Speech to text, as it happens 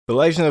The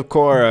Legend of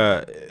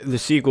Korra, the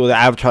sequel to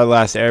Avatar The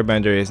Last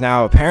Airbender, is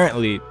now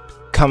apparently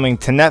coming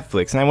to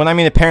Netflix. And when I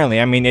mean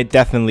apparently, I mean it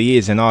definitely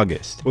is in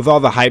August. With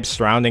all the hype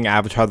surrounding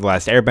Avatar The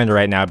Last Airbender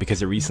right now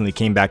because it recently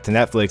came back to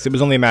Netflix, it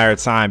was only a matter of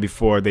time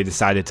before they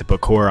decided to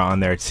put Korra on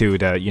there too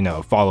to, you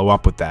know, follow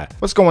up with that.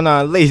 What's going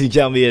on, ladies and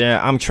gentlemen?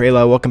 I'm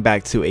Trayla. Welcome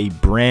back to a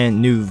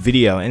brand new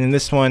video. And in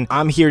this one,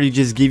 I'm here to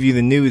just give you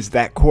the news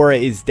that Korra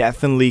is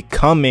definitely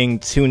coming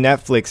to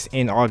Netflix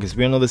in August.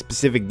 We don't know the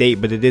specific date,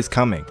 but it is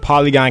coming.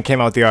 Polygon came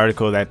out with the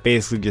article that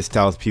basically just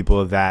tells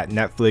people that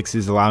Netflix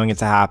is allowing it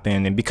to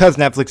happen, and because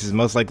Netflix is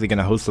most likely going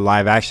to host a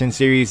live action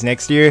series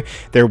next year,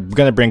 they're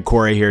going to bring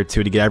Korra here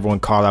too to get everyone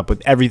caught up with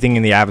everything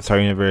in the Avatar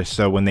universe,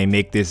 so when they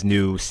make this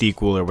new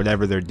sequel or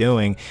whatever they're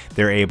doing,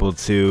 they're able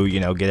to, you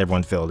know, get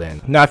everyone filled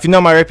in. Now, if you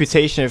know my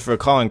reputation for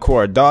calling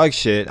Korra dog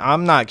shit,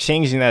 I'm not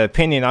changing that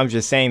opinion. I'm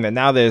just saying that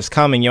now that it's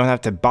coming, you don't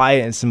have to buy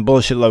it in some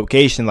bullshit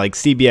location like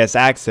CBS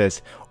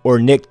Access or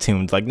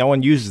Nicktoons. Like, no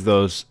one uses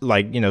those,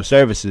 like, you know,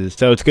 services,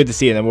 so it's good to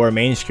see it in a more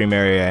mainstream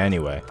area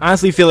anyway. I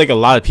honestly feel like a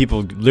lot of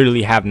people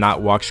literally have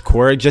not watched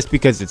Korra just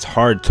because it's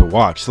hard to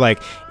watch. Like,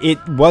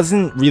 it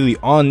wasn't really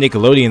on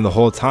Nickelodeon the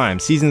whole time.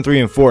 Season 3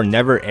 and 4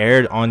 never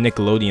aired on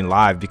Nickelodeon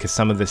Live because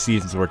some of the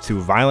seasons were too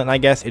violent, I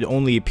guess. It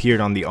only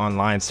appeared on the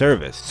online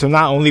service. So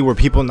not only were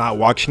people not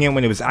watching it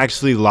when it was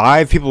actually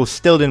live, people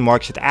still didn't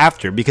watch it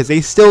after because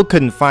they still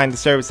couldn't find the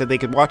service that they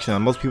could watch it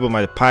on. Most people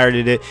might have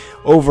pirated it.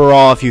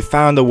 Overall, if you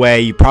found a way,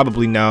 you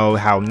probably know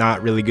how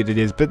not really good it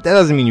is, but that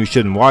doesn't mean you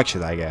shouldn't watch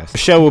it, I guess. The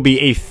show will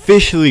be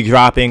officially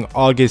dropping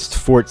August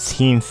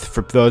 14th.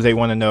 For those that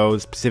want to know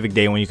the specific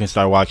day when you can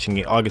start watching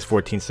it, August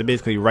 14th. So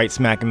basically right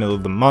smack in the middle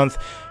of the month,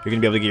 you're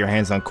gonna be able to get your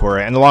hands on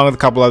Korra, and along with a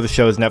couple other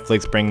shows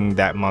Netflix bringing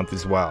that month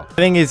as well. I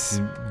think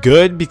it's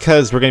good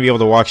because we're gonna be able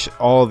to watch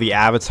all the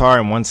Avatar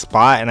in one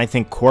spot, and I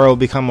think Korra will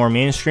become more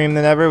mainstream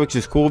than ever, which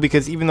is cool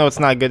because even though it's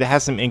not good, it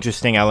has some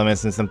interesting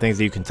elements and some things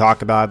that you can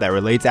talk about that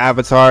relate to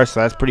Avatar,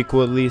 so that's pretty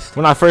cool at least.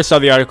 When I first saw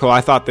the article, I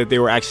thought that they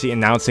were actually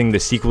announcing the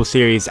sequel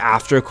series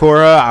after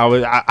Korra.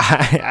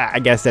 I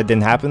guess that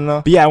didn't happen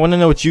though. But yeah, I want to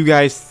know what you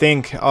guys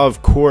think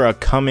of Korra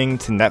coming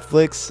to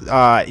Netflix.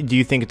 Do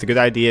you think it's a good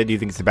idea? Do you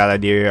think it's a bad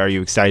idea? Are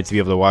you excited to be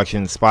able to watch it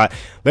in the spot?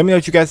 Let me know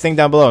what you guys think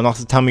down below, and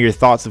also tell me your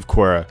thoughts of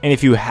Korra. And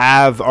if you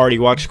have already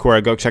watched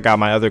Korra, go check out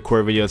my other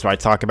Korra videos where I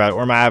talk about it,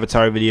 or my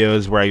Avatar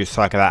videos where I just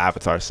talk about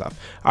Avatar stuff.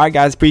 Alright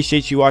guys,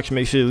 appreciate you watching.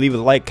 Make sure to leave a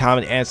like,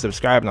 comment, and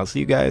subscribe, and I'll see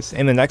you guys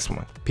in the next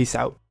one. Peace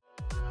out.